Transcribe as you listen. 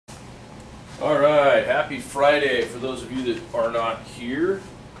All right, happy Friday for those of you that are not here.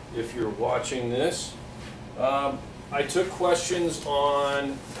 If you're watching this, I took questions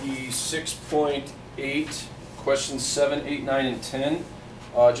on the 6.8, questions 7, 8, 9, and 10,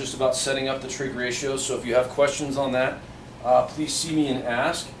 just about setting up the trig ratios. So if you have questions on that, please see me and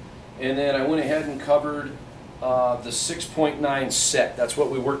ask. And then I went ahead and covered the 6.9 set. That's what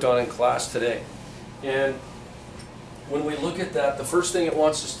we worked on in class today. And when we look at that, the first thing it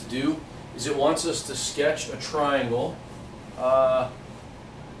wants us to do is it wants us to sketch a triangle,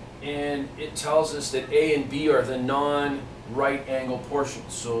 and it tells us that A and B are the non-right angle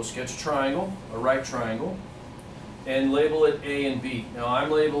portions. So sketch a triangle, a right triangle, and label it A and B. Now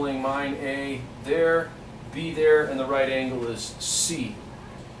I'm labeling mine A there, B there, and the right angle is C.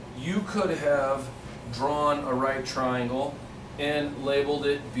 You could have drawn a right triangle and labeled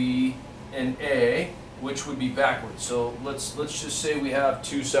it B and A, which would be backwards. So let's just say we have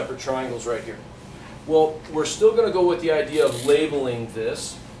two separate triangles right here. Well, we're still going to go with the idea of labeling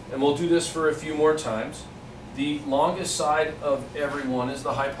this, and we'll do this for a few more times. The longest side of every one is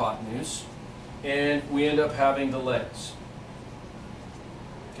the hypotenuse, and we end up having the legs.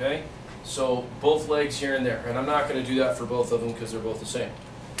 Okay? So both legs here and there, and I'm not going to do that for both of them because they're both the same.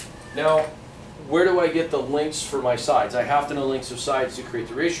 Now, where do I get the lengths for my sides? I have to know lengths of sides to create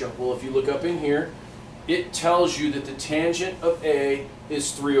the ratio. Well, if you look up in here, it tells you that the tangent of A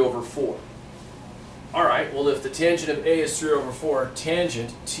is 3 over 4. All right, well, if the tangent of A is 3 over 4,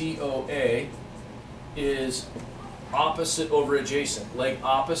 tangent, TOA, is opposite over adjacent. Leg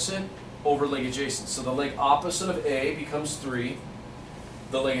opposite over leg adjacent. So the leg opposite of A becomes 3.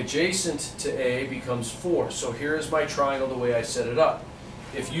 The leg adjacent to A becomes 4. So here is my triangle the way I set it up.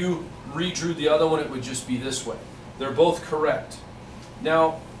 If you redrew the other one, it would just be this way. They're both correct.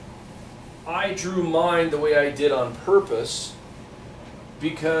 Now, I drew mine the way I did on purpose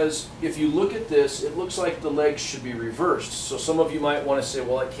because if you look at this, it looks like the legs should be reversed. So some of you might want to say,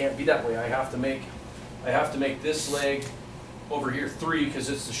 well, it can't be that way. I have to make this leg over here 3 because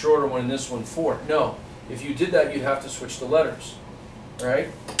it's the shorter one and this one 4. No, if you did that, you'd have to switch the letters. All right?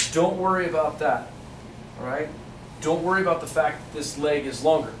 Don't worry about that. All right? Don't worry about the fact that this leg is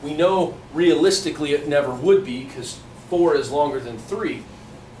longer. We know realistically it never would be because 4 is longer than 3.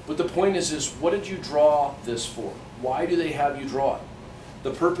 But the point is what did you draw this for? Why do they have you draw it?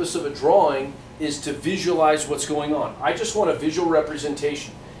 The purpose of a drawing is to visualize what's going on. I just want a visual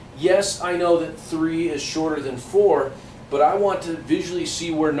representation. Yes, I know that 3 is shorter than 4, but I want to visually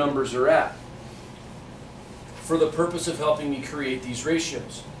see where numbers are at for the purpose of helping me create these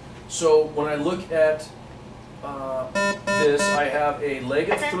ratios. So when I look at this, I have a leg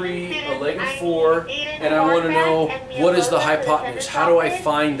of 3, a leg of 4, and I want to know what is the hypotenuse. How do I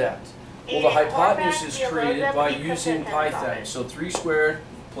find that? Well, the hypotenuse is created by using Pythag. So 3 squared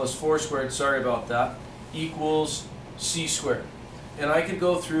plus 4 squared, sorry about that, equals c squared. And I could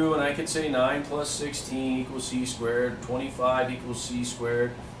go through and I could say 9 plus 16 equals c squared, 25 equals c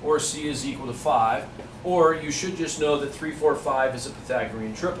squared, or c is equal to 5. Or you should just know that 3, 4, 5 is a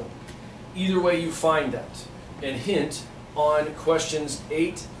Pythagorean triple. Either way you find that. And hint, on questions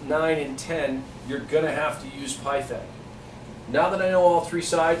 8, 9, and 10, you're going to have to use Pythag. Now that I know all 3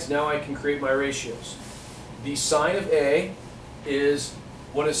 sides, now I can create my ratios. The sine of A is,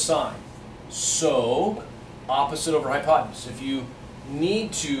 what is sine? So, opposite over hypotenuse. If you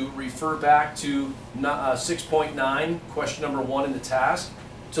need to refer back to 6.9, question number 1 in the task,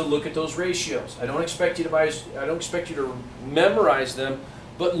 to look at those ratios. I don't expect you to memorize them,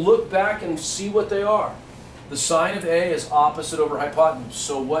 but look back and see what they are. The sine of A is opposite over hypotenuse.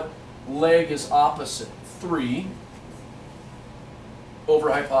 So what leg is opposite? 3 over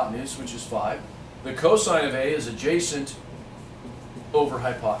hypotenuse, which is 5. The cosine of A is adjacent over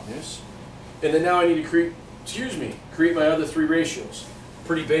hypotenuse. And then now I need to create my other 3 ratios.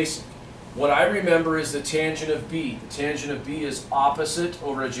 Pretty basic. What I remember is the tangent of B. The tangent of B is opposite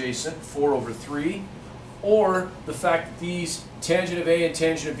over adjacent, 4 over 3. Or the fact that these tangent of A and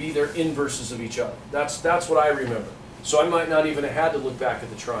tangent of B, they're inverses of each other. That's what I remember. So I might not even have had to look back at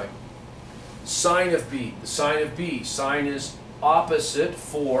the triangle. Sine of B. The sine of B. Sine is opposite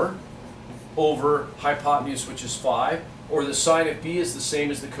 4 over hypotenuse, which is 5. Or the sine of B is the same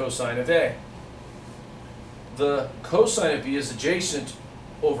as the cosine of A. The cosine of B is adjacent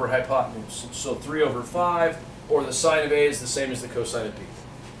over hypotenuse. So 3 over 5. Or the sine of A is the same as the cosine of B.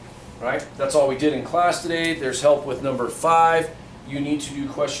 Right? That's all we did in class today. There's help with number 5. You need to do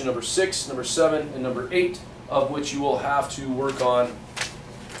question number 6, number 7, and number 8, of which you will have to work on,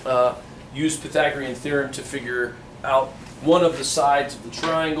 use Pythagorean theorem to figure out one of the sides of the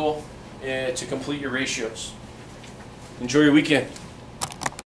triangle to complete your ratios. Enjoy your weekend.